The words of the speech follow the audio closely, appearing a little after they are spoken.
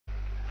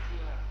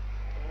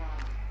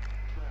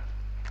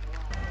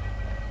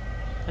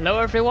Hello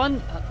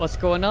everyone, what's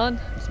going on?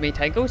 It's me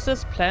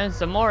Tangociss playing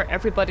some more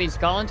Everybody's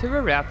Gone To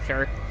The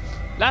Rapture.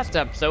 Last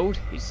episode,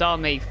 you saw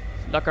me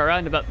look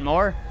around a bit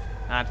more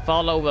and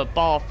follow the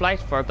ball of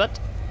light for a bit.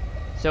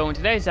 So in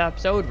today's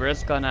episode, we're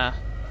just gonna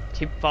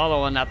keep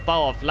following that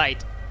ball of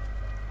light.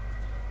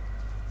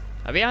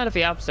 At the end of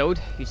the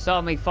episode, you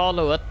saw me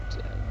follow it.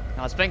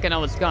 I was thinking I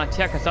was gonna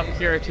take us up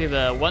here to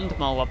the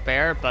windmill up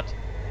there, but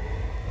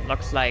it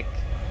looks like,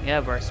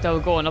 yeah, we're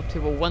still going up to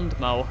the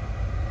windmill.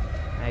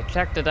 I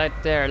checked it out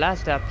there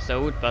last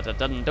episode, but it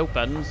didn't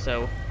open,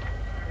 so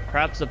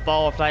perhaps the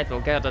ball of light will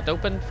get it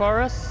open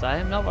for us.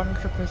 I'm not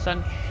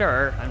 100%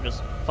 sure. I'm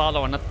just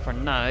following it for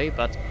now,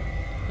 but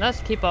let's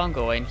keep on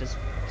going, just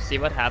see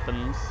what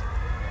happens.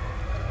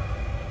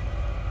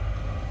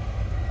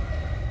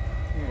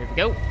 Here we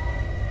go.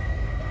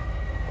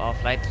 Ball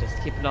of light,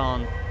 just keep it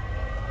on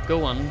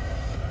going.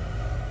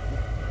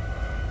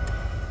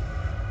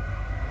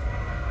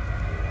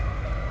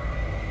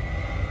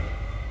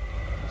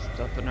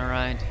 Up and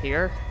around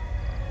here.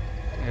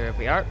 Here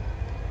we are.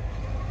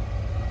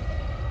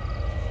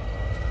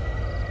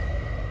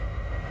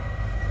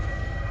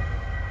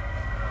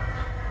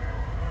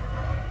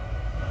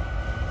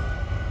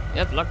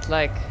 Yep, looks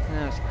like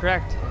that's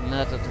correct. And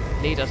that'll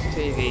lead us to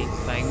the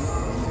thing.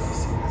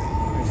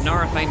 There's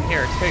another thing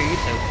here too,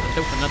 so let's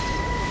open it.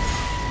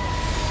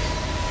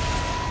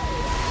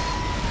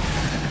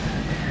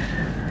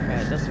 Try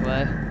it this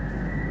way.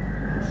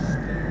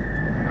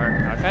 Or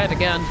I'll try it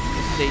again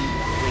to see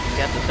if we can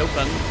get this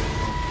open.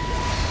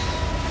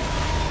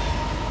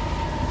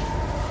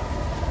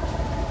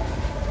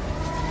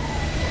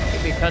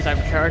 Maybe because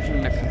I'm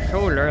charging the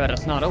controller that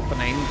it's not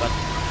opening, but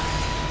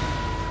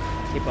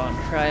keep on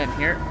trying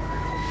here.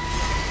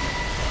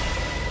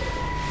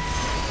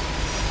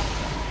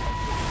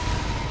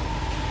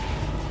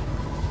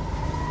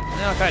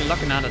 I'll try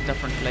looking at it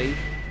differently.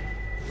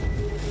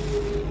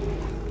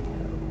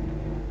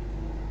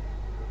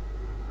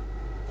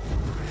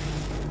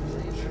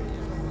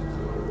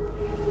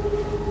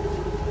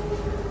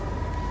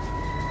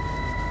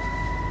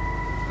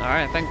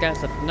 Alright, I think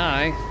that's it now.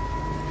 Maybe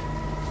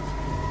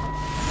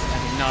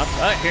not.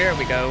 Oh, here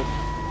we go.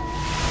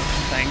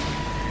 Thing.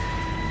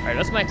 Alright,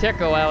 this might take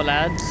a while,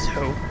 lads,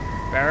 so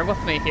bear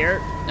with me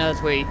here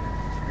as we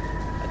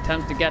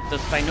attempt to get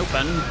this thing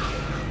open.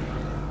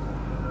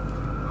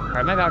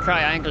 Alright, maybe I'll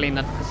try angling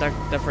it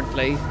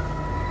differently.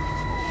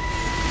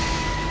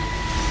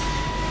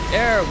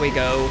 There we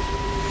go.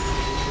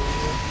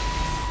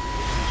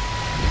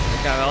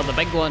 Got the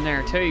big one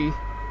there too.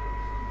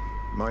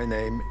 My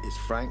name is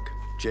Frank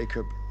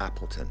Jacob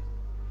Appleton.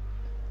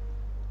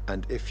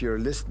 And if you're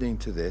listening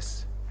to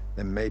this,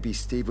 then maybe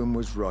Stephen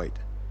was right,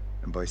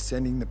 and by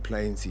sending the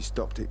planes he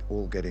stopped it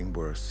all getting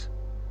worse.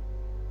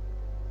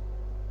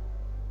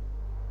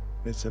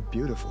 It's a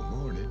beautiful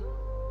morning.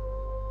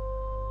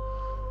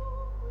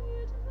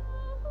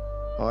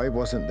 I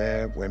wasn't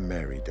there when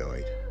Mary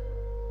died.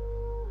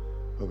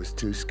 I was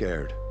too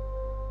scared.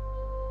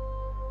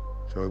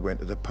 So I went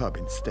to the pub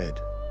instead.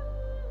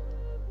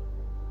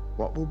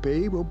 What will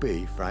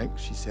be, Frank,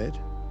 she said.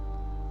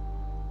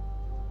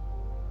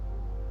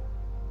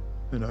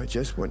 And I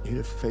just want you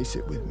to face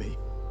it with me.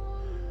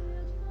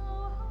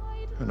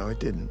 And I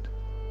didn't.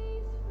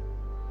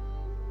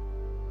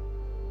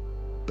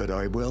 But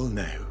I will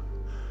now.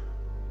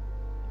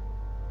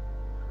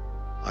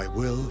 I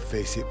will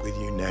face it with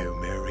you now,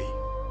 Mary.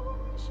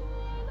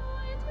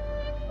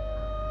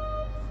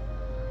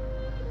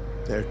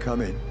 They're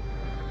coming.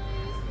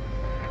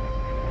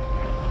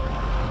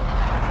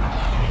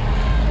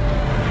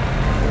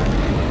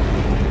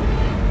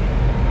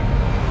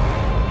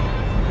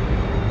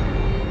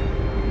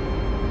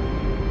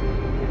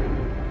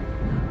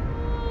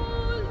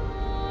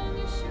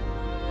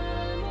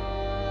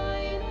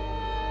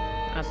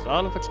 That's a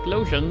lot of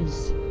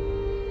explosions.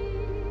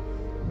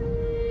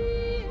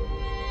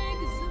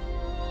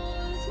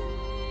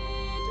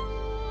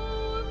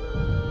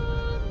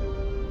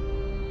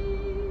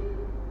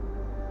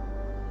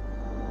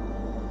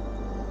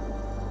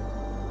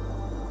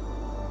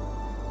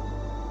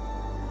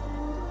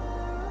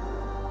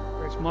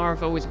 There's more of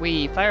those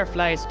wee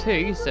fireflies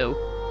too, so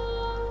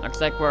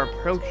looks like we're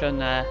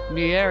approaching a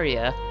new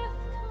area.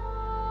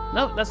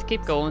 No, let's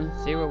keep going,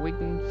 see what we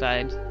can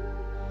find.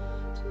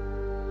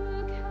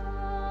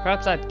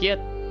 Perhaps that gate.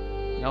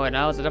 No,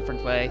 now it's a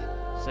different way.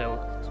 So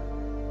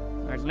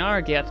there's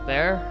another gate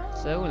there.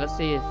 So let's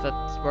see if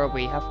that's where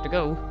we have to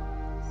go.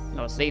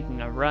 No, it's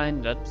leading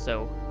around it.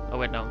 So oh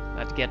wait, no,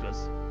 that gate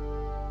was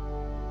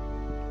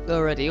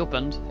already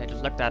opened. I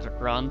just looked at it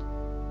run.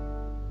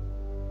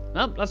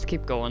 Well, let's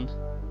keep going.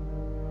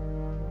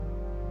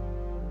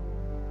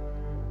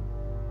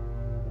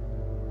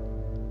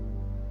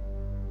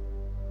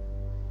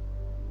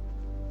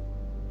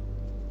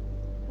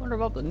 Wonder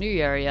what the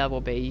new area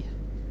will be.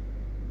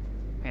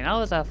 I know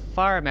there's a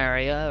farm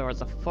area, or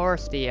there's a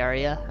foresty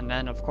area, and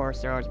then of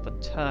course there's the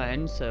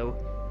town, so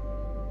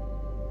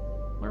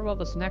wonder what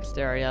this next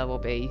area will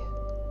be.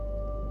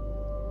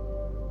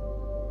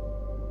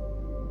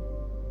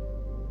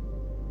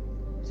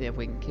 See if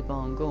we can keep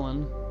on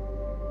going.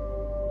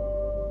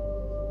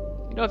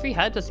 You know, if you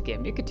had this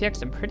game, you could take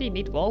some pretty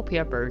neat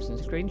wallpapers and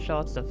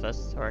screenshots of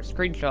this, or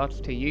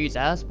screenshots to use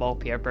as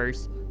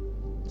wallpapers.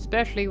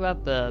 Especially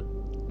with the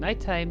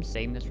nighttime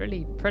scene, it's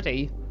really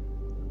pretty.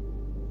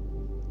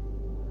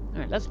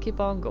 Alright, let's keep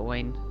on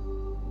going.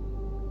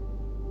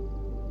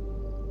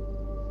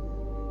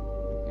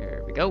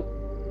 Here we go.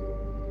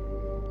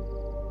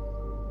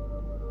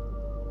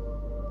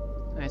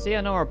 I see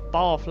another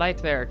ball of light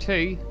there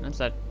too.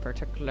 That's a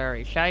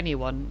particularly shiny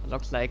one, it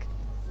looks like.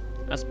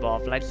 This ball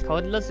of light's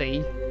called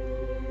Lizzie.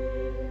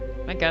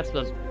 I think that's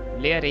the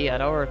lady that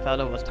our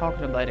fellow was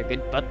talking about a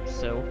good bit,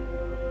 so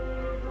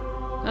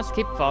let's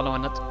keep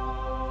following it.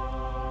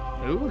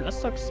 Ooh,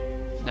 this looks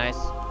nice.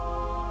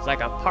 It's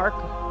like a park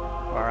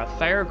or a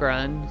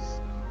fairgrounds.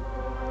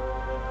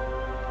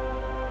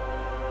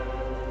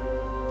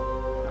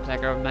 Looks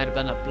like there might have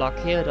been a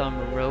blockade on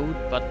the road,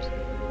 but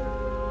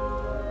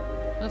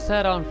let's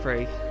head on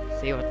through,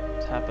 see what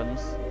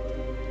happens.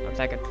 Looks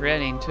like it's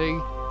raining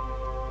too.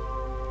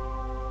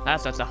 Ah,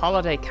 so it's a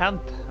holiday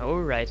camp.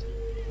 Alright.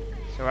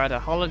 So we're at a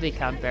holiday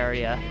camp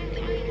area.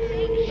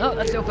 Oh,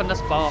 let's open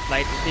this ball of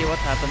light to see what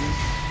happens.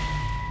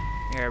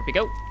 Here we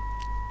go.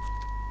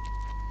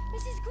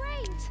 Mrs.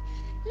 Graves!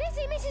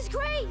 Lizzie, Mrs.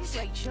 Graves!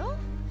 Rachel?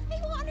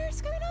 Hey, what on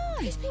earth's going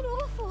on? It's been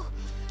awful.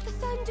 The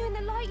thunder and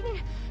the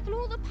lightning and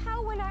all the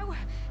power went out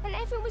and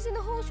everyone was in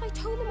the hall, so I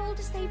told them all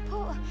to stay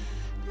put.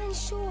 But then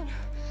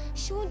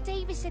Sean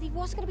Davis said he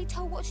wasn't going to be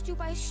told what to do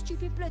by a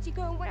stupid bloody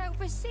girl and went out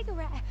for a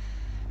cigarette.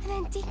 And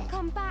then didn't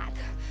come back.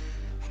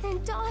 And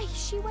then Di,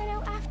 she went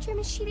out after him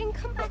and she didn't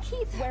come back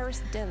either. Where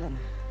is Dylan?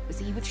 Was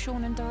he with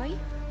Sean and Di?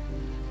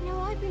 No,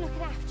 I've been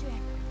looking after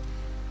him.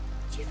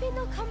 Do you think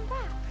they'll come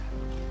back?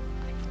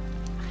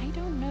 I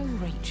don't know,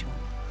 Rachel.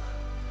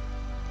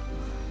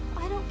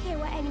 I don't care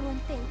what anyone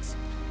thinks.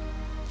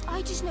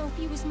 I just know if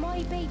he was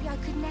my baby, I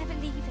could never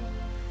leave him.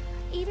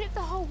 Even if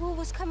the whole world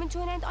was coming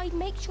to an end, I'd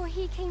make sure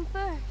he came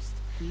first.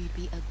 You'd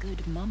be a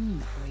good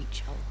mum,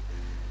 Rachel.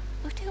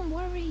 Oh, don't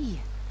worry.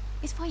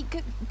 It's fine.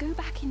 Go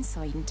back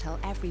inside and tell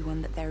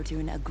everyone that they're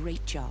doing a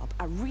great job.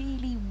 A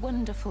really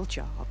wonderful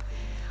job.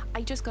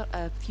 I just got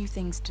a few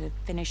things to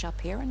finish up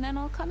here and then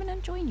I'll come in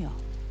and join you.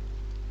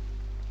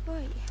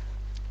 Right.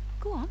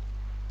 Go on.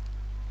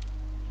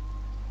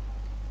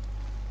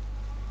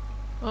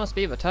 Must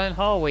be the town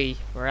hall we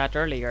were at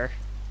earlier.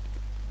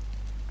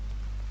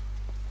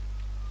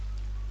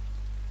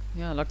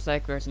 Yeah, looks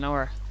like there's an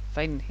hour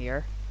fighting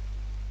here.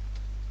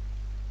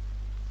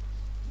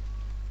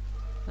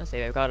 Let's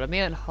see, we've got a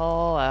main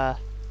hall,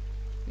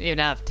 we even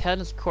have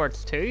tennis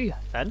courts too,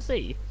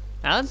 fancy.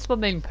 And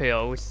swimming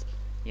pools.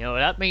 You know what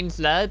that means,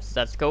 lads,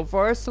 let's go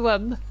for a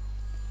swim.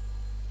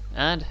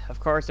 And, of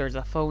course, there's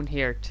a phone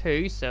here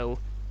too, so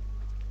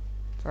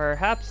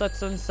perhaps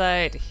that's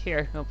inside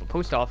here. Oh, the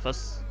post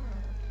office.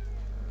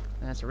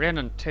 And it's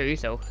raining too,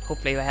 so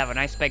hopefully we have a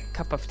nice big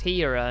cup of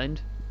tea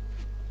around.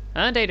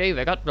 And they do,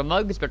 they got the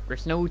mugs, but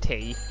there's no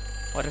tea.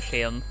 What a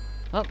shame.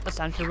 Oh, let's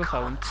answer the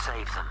phone.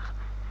 Save them.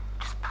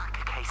 Just pack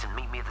a case and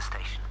meet me at the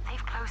station.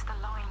 They've closed the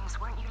lines.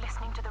 Weren't you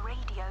listening to the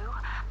radio?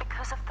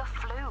 Because of the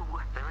flu.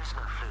 There is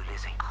no flu,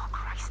 Lizzie. Oh,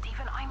 Christ,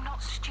 Stephen, I'm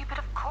not stupid.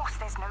 Of course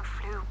there's no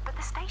flu. But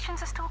the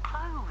stations are still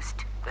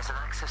closed. There's an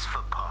access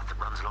footpath that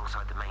runs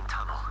alongside the main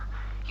tunnel.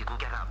 You can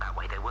get out that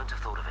way. They won't have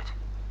thought of it.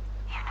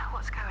 You know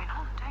what's going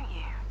on, don't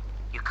you?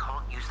 You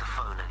can't use the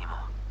phone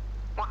anymore.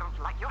 What,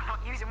 like you're not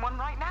using one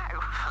right now?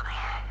 Funny.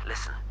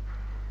 Listen.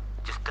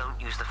 Just don't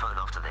use the phone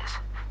after this.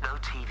 No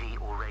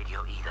TV or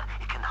radio either.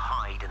 It can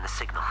hide in the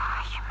signal.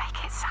 You make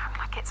it sound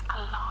like it's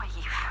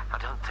alive. I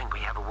don't think we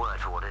have a word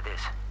for what it is.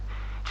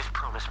 Just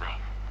promise me.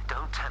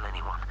 Don't tell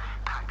anyone.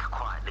 Pack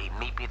quietly.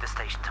 Meet me at the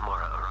station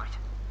tomorrow, alright?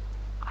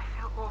 I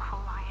feel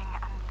awful lying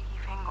and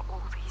leaving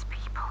all these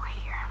people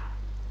here.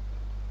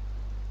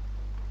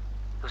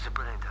 It was a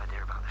brilliant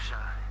idea about the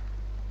show.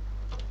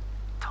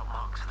 Top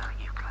marks for that,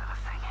 you clever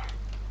thing.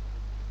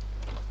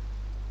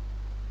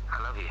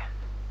 I love you.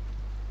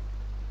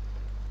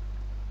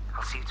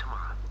 I'll see you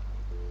tomorrow.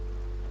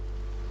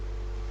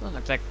 Well,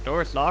 looks like the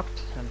door's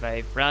locked, and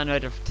they ran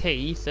out of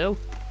tea, so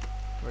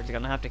we're just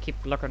gonna have to keep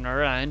looking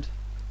around.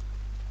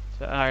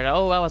 So, alright,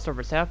 oh, that was the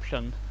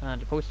reception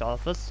and the post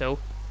office, so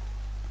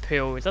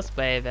pool is this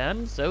way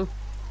then, so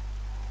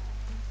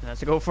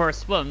let's go for a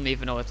swim,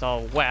 even though it's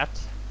all wet.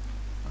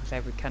 Looks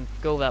like we can't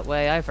go that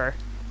way either.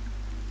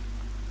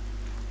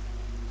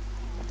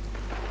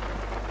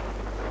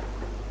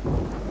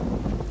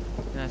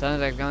 Yeah, it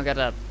sounds like we're gonna get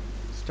a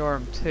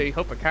storm too.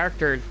 Hope a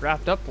character is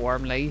wrapped up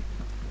warmly.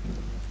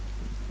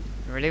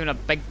 We're leaving a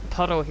big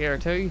puddle here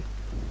too.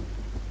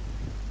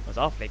 It was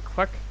awfully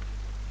quick.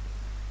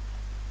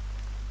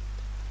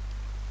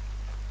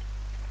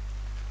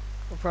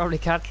 We'll probably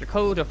catch a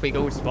cold if we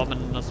go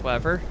swimming in this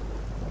weather.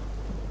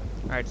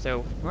 Alright,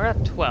 so we're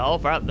at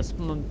 12. We're at the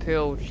swimming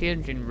pool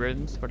changing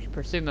rooms, which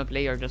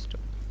presumably are just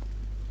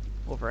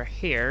over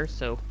here,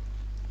 so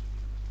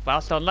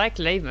whilst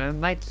unlikely, we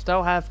might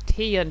still have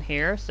tea in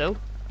here, so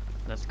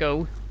let's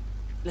go.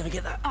 Let me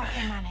get that. I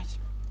can manage.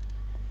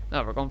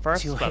 No, we're going for a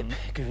Is your swim.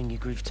 hip giving you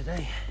grief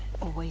today?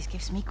 Always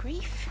gives me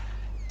grief.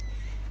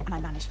 And I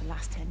managed for the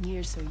last 10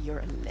 years, so you're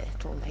a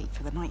little late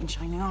for the knight in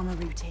shining armor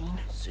routine.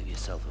 Suit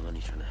yourself, I'm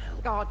only trying to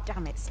help. God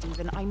damn it,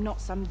 Stephen. I'm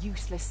not some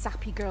useless,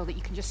 sappy girl that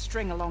you can just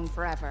string along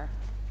forever.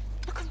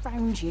 Look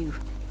around you.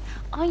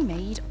 I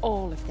made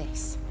all of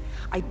this.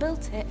 I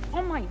built it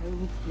on my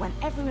own when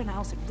everyone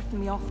else had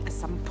written me off as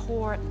some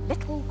poor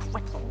little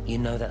cripple. You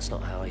know that's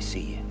not how I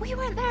see you. Well, you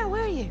weren't there,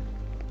 were you?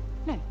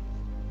 No.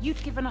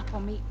 You'd given up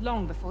on me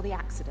long before the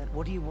accident.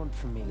 What do you want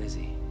from me,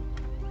 Lizzie?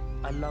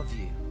 I love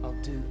you. I'll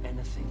do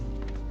anything.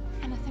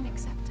 Anything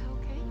except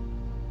okay?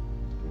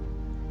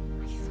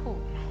 I thought...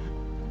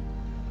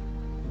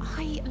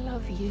 I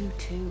love you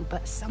too,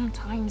 but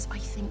sometimes I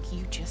think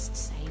you just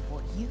say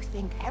what you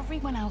think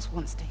everyone else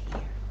wants to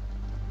hear.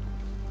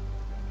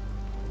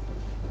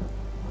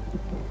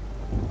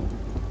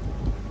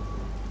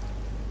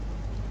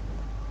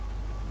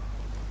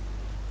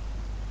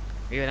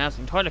 We even have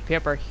some toilet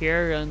paper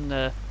here in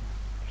the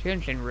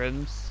changing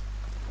rooms.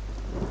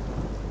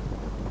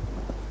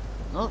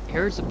 Well,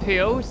 here's a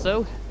PO,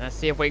 so let's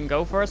see if we can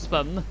go for a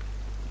swim.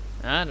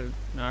 And it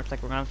looks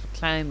like we're gonna have to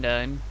climb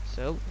down,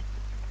 so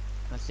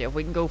let's see if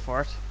we can go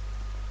for it.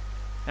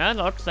 And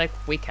it looks like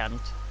we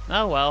can't.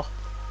 Oh well.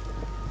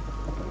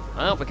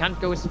 Well, we can't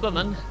go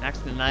swimming.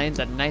 Next in line's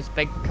a nice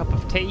big cup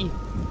of tea.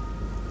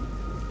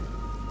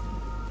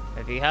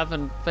 If you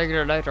haven't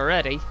figured it out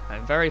already,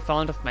 I'm very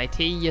fond of my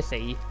tea, you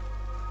see.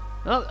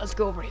 Well, let's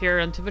go over here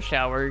into the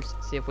showers,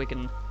 see if we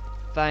can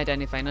find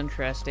anything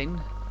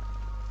interesting.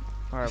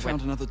 I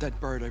found another dead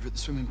bird over at the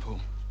swimming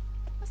pool.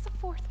 That's the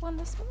 4th one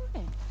this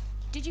morning.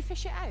 Did you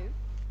fish it out?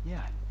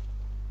 Yeah.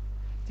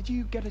 Did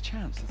you get a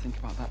chance to think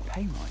about that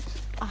pay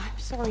rise? Oh, I'm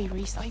sorry,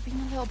 Reese. I've been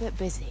a little bit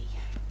busy.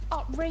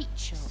 Oh,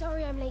 Rachel.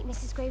 Sorry I'm late,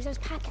 Mrs. Graves. I was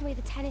packing away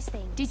the tennis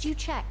things. Did you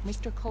check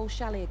Mr. Cole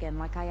Shelley again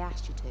like I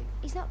asked you to?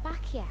 He's not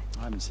back yet.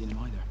 I haven't seen him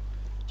either.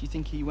 Do you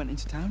think he went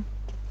into town?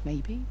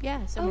 Maybe, yeah,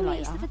 Oh, something like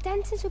it's that. that the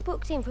Dentons were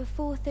booked in for a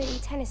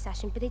 4:30 tennis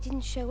session, but they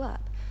didn't show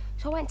up.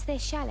 So I went to their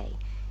chalet.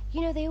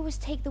 You know, they always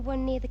take the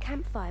one near the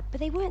campfire, but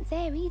they weren't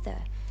there either.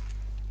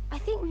 I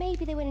think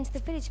maybe they went into the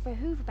village for a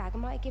Hoover bag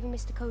and might have given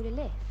Mr. Code a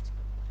lift.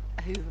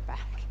 A Hoover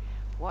bag?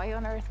 Why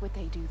on earth would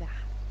they do that?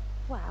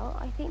 Well,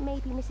 I think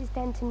maybe Mrs.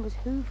 Denton was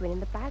hoovering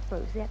and the bag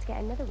broke, so they had to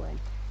get another one.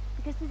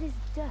 Because there's this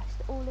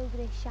dust all over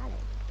their chalet.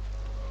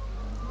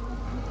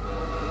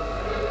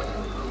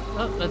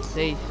 Oh, let's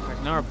see. There's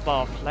another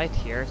ball of light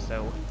here,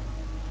 so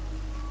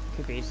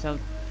could be some.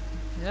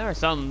 There are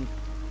some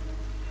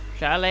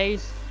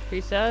chalets,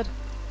 he said.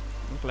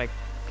 Look like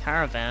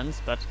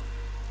caravans, but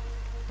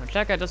I'll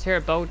check out this here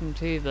boat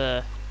into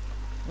the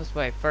this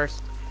way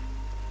first.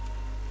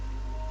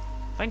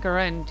 I think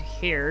around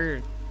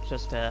here,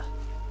 just a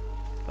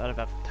bit of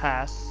a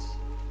pass.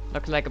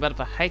 Looks like a bit of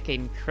a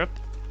hiking trip.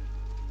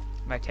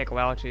 Might take a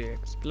while to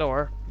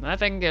explore. I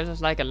think it's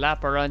just like a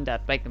lap around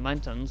that big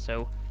mountain,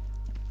 so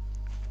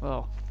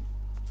well,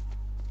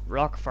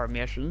 rock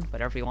formation,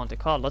 whatever you want to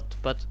call it,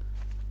 but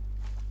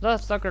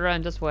let's look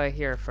around this way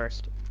here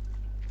first.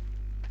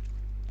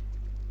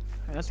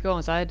 Right, let's go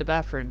inside the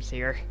bathrooms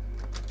here.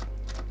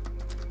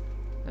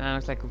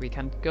 Looks like we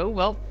can't go,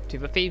 well, to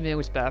the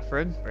female's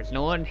bathroom. There's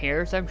no one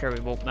here, so I'm sure we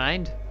won't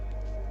mind.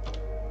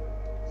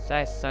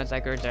 Besides, sounds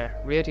like there's a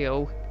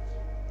radio.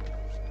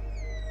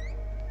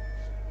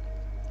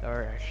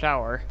 Or a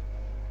shower.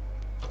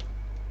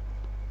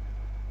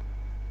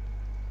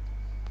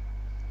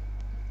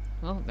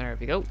 Well, there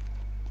we go.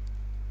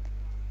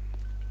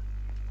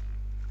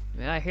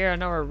 Yeah, I hear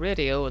another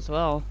radio as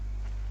well.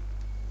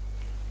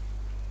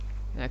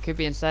 Yeah, it could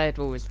be inside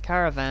those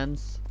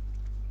caravans.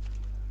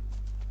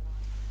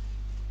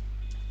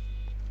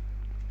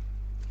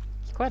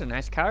 It's quite a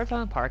nice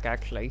caravan park,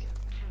 actually.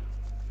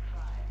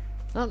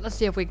 Well, let's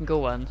see if we can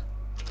go on.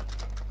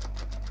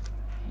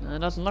 It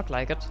doesn't look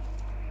like it.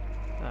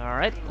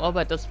 Alright, what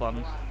about this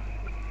one?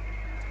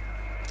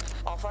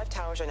 All 5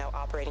 towers are now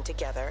operating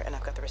together, and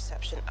I've got the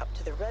reception up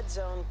to the red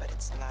zone, but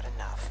it's not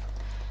enough.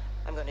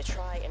 I'm going to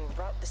try and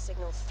route the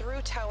signal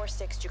through Tower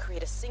 6 to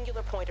create a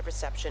singular point of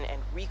reception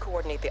and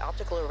re-coordinate the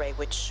optical array,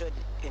 which should,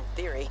 in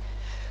theory,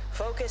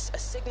 focus a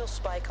signal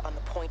spike on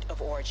the point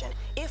of origin.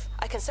 If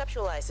I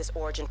conceptualize this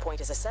origin point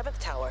as a 7th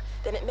tower,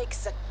 then it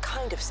makes a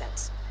kind of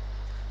sense.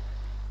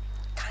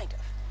 Kind of.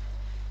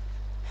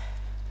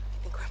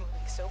 I think we're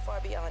moving so far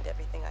beyond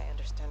everything I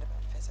understand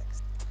about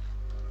physics.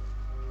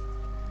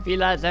 Have you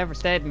lads ever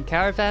stayed in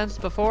caravans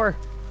before?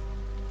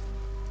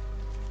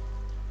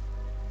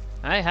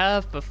 I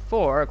have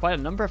before, quite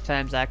a number of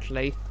times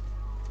actually.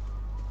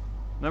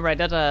 Remember I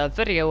did a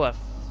video a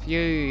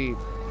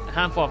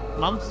handful of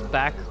months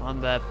back on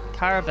the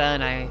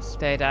caravan I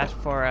stayed at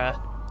for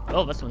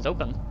oh, this one's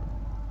open.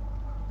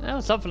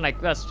 Well, something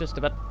like this, just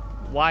a bit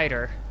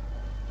wider.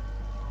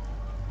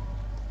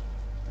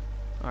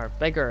 Or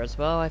bigger as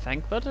well, I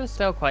think, but it's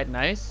still quite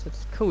nice.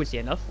 It's cozy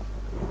enough.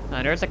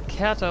 And there's a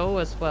kettle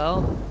as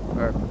well.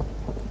 Or,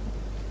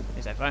 at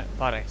least I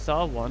thought I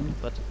saw one,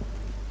 but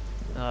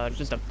it's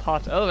just a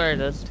pot. Oh, there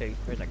it is too.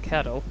 There's a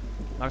kettle.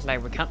 Looks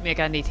like we can't make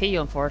any tea,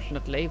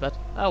 unfortunately, but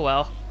oh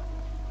well.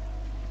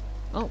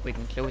 Oh, we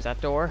can close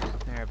that door.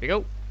 There we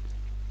go.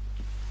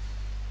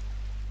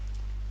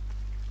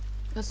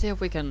 Let's see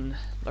if we can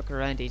look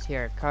around these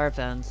here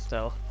caravans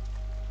still.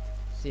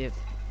 See if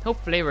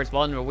hopefully there's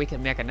one where we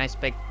can make a nice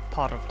big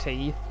pot of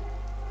tea.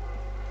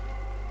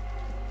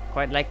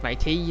 Quite like my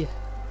tea.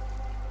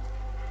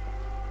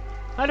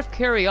 Out of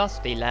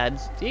curiosity,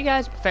 lads, do you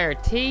guys prefer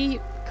tea,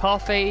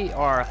 coffee,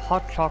 or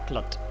hot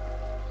chocolate?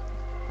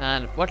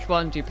 And which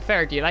one do you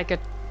prefer? Do you like it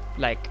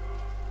like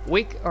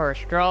weak or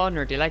strong,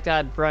 or do you like to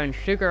add brown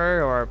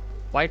sugar or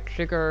white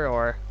sugar,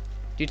 or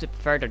do you just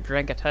prefer to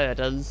drink it how it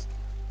is?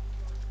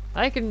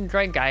 I can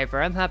drink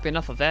either, I'm happy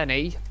enough of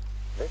any.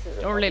 This is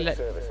a Don't really public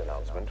service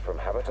announcement from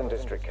Haverton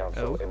District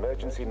Council Oh.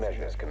 Emergency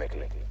Measures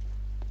Committee.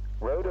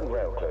 Road and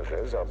rail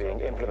closures are being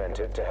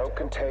implemented to help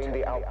contain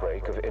the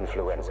outbreak of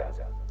influenza.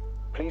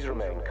 Please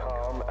remain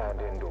calm and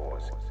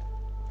indoors.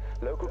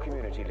 Local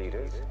community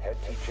leaders, head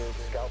teachers,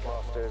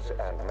 scoutmasters,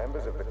 and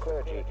members of the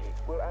clergy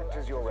will act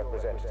as your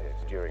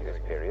representatives during this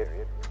period.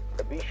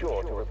 But be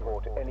sure to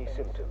report any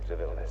symptoms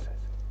of illness.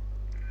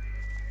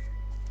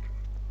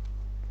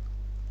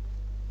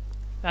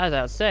 As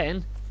I was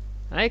saying,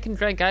 I can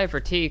drink either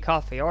tea,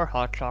 coffee, or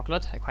hot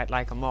chocolate. I quite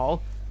like them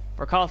all.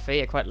 For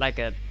coffee, I quite like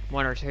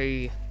one or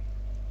two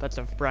bits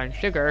of brown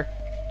sugar.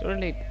 Don't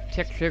really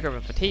take sugar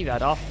with the tea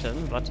that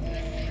often, but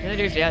it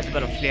usually adds a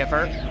bit of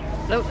flavour.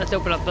 So let's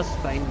open up this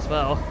thing as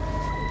well.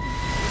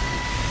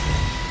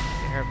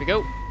 Here we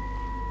go.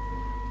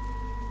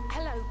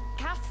 Hello,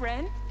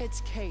 Catherine.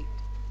 It's Kate.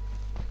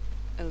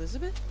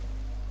 Elizabeth?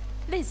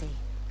 Lizzie.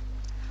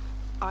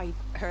 I've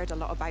heard a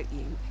lot about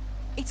you.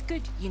 It's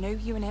good, you know,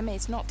 you and him.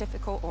 It's not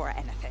difficult or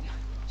anything.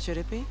 Should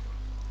it be?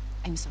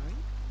 I'm sorry?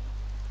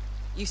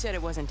 You said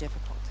it wasn't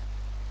difficult.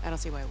 I don't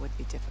see why it would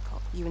be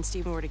difficult. You and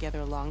Stephen were together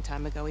a long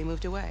time ago. He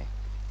moved away.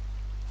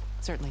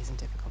 Certainly isn't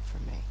difficult for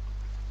me.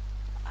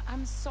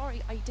 I'm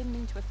sorry, I didn't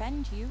mean to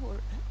offend you, or...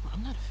 Well,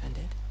 I'm not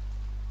offended.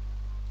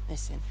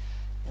 Listen,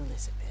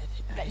 Elizabeth,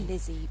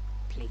 Lizzie,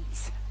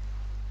 please.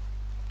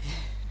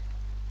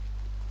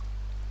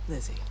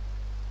 Lizzie.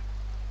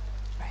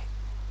 Right.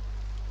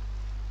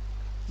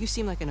 You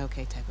seem like an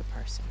okay type of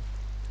person.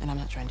 And I'm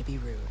not trying to be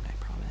rude, I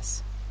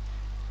promise.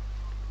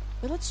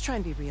 But let's try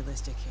and be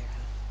realistic here, huh?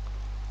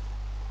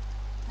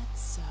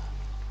 Let's,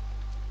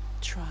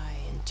 try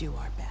and do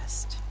our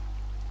best.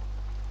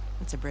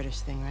 That's a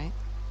British thing, right?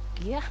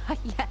 Yeah,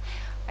 yeah,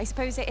 I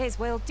suppose it is.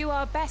 We'll do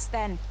our best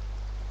then.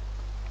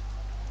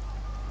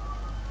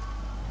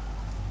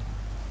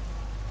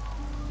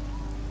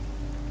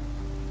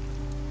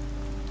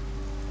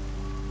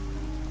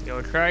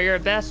 You'll try your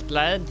best,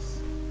 lads.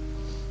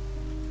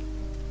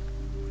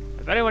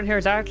 If anyone here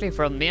is actually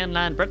from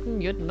mainland Britain,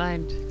 you'd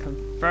mind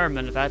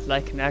confirming if that's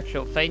like an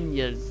actual thing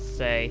you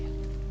say.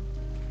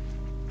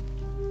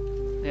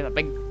 We have a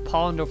big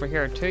pond over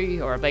here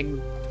too, or a big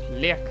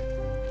lake.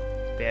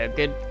 Be a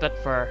good bit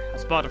for a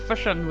spot of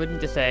fishing,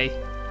 wouldn't you say?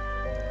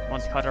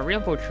 Once caught a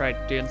rainbow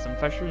trout doing some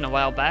fishing a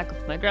while back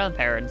with my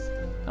grandparents.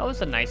 That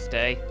was a nice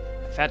day.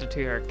 I fed it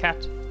to her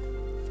cat.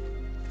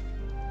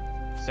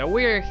 So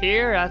we're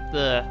here at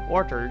the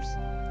orchards.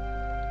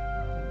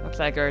 Looks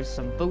like there's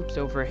some boats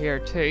over here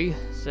too.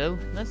 So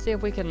let's see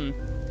if we can...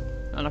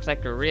 It looks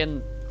like the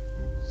rain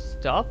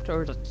stopped,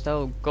 or is it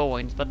still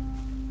going? It's a bit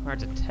hard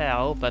to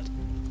tell, but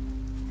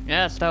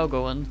yeah, it's still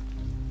going.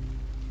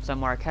 Some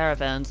more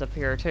caravans up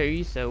here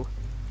too, so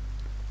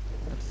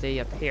let's see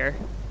up here.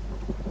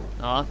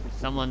 Oh,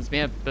 someone's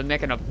been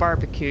making a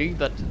barbecue,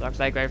 but looks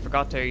like I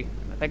forgot to.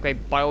 I think I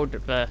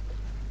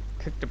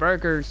cooked the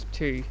burgers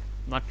too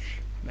much.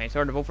 I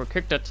sort of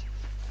overcooked it.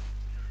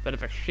 Bit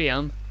of a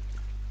shame.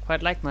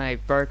 Quite like my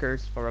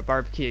burgers for a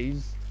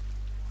barbecues.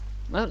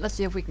 Well, let's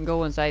see if we can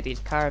go inside these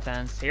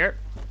caravans here.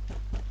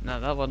 No,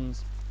 that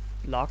one's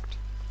locked.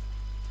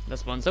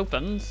 This one's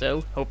open,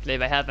 so hopefully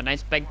they have a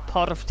nice big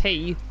pot of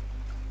tea.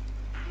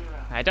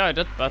 I doubt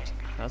it, but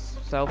let's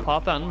still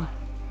pop in.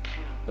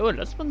 Oh,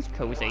 this one's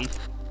cozy.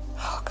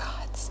 Oh,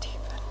 God,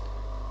 Stephen.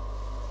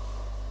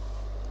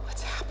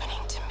 What's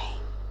happening to me?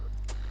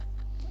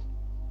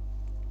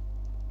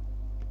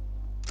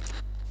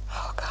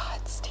 Oh,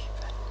 God,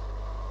 Stephen.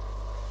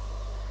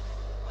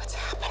 What's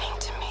happening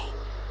to me?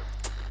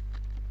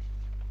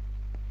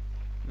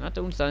 That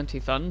don't sound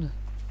too fun.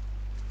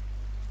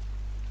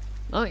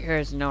 Oh,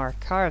 here's our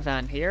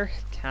caravan here.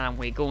 Can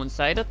we go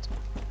inside it?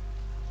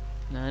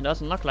 No, it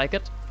doesn't look like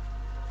it.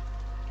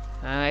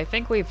 I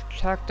think we've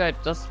checked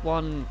out this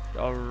one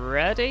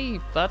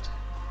already, but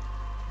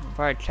I'll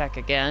probably check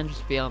again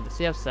just to be on the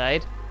safe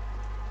side.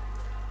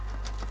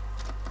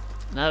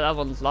 Now that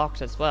one's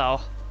locked as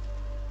well.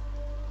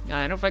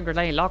 I don't think there's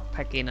any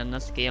lockpicking in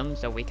this game,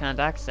 so we can't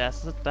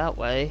access it that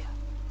way.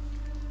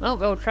 Well,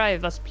 we'll try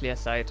this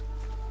place out.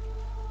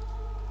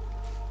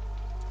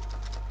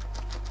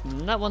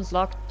 And that one's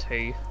locked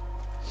too.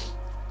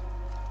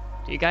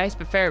 Do you guys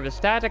prefer the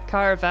static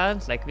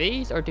caravans like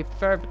these, or do you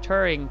prefer the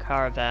touring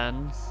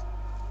caravans?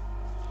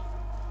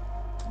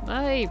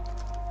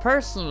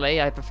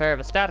 Personally, I prefer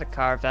the static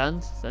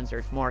caravans, since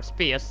there's more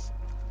space.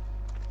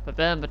 But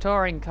then the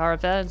touring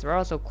caravans are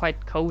also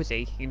quite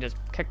cozy. You can just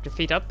kick your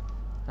feet up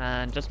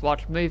and just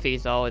watch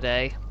movies all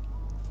day.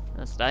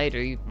 That's what I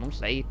do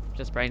mostly.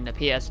 Just bring the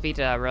PS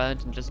Vita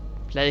around and just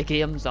play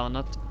games on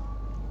it.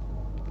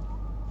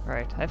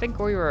 Right, I think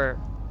we were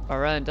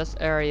around this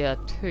area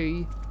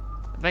too.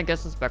 I think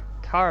this is the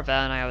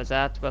caravan I was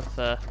at with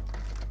the...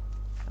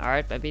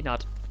 Alright, maybe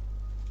not.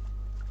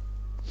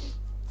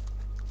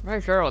 I'm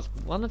very sure it was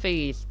one of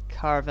these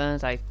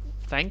caravans I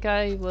think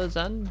I was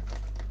in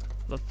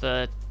with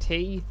the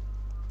T.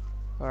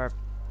 Or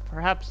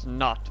perhaps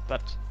not,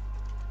 but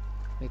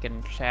we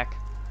can check.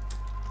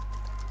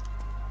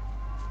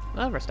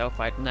 Well, we're still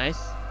quite nice.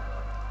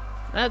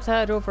 Let's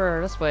head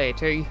over this way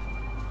too.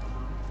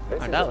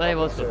 And that way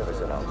was the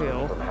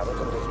fuel.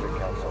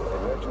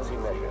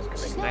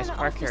 Nice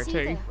park here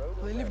too.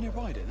 Well, they live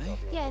nearby, don't they?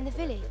 Yeah, in the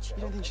village.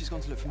 You don't think she's gone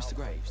to look for Mr.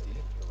 Graves, do you?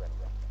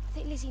 I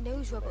think Lizzie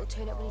knows Robert will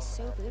turn up when he's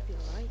sober. He'll be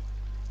alright.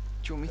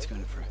 Do you want me to go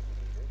look for her?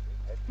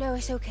 No,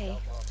 it's okay.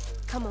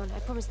 Come on, I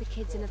promised the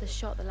kids another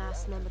shot the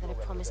last number, then I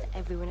promised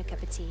everyone a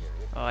cup of tea.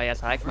 Oh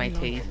yes, I like my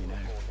tea. You know,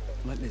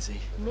 like Lizzie.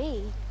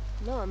 Me?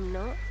 No, I'm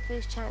not.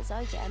 First chance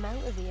I get, I'm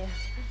out of here.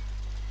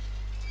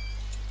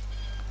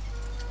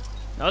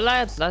 Now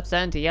lads, let's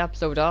end the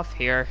episode off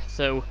here.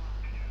 So,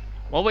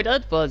 what we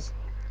did was,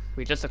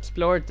 we just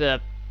explored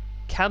the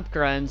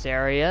campgrounds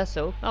area,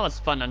 so that was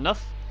fun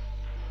enough.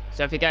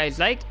 So if you guys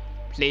liked,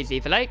 please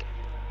leave a like.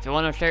 If you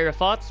want to share your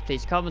thoughts,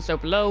 please comment so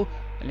below.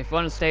 And if you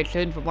want to stay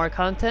tuned for more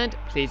content,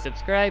 please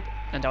subscribe.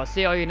 And I'll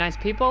see all you nice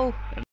people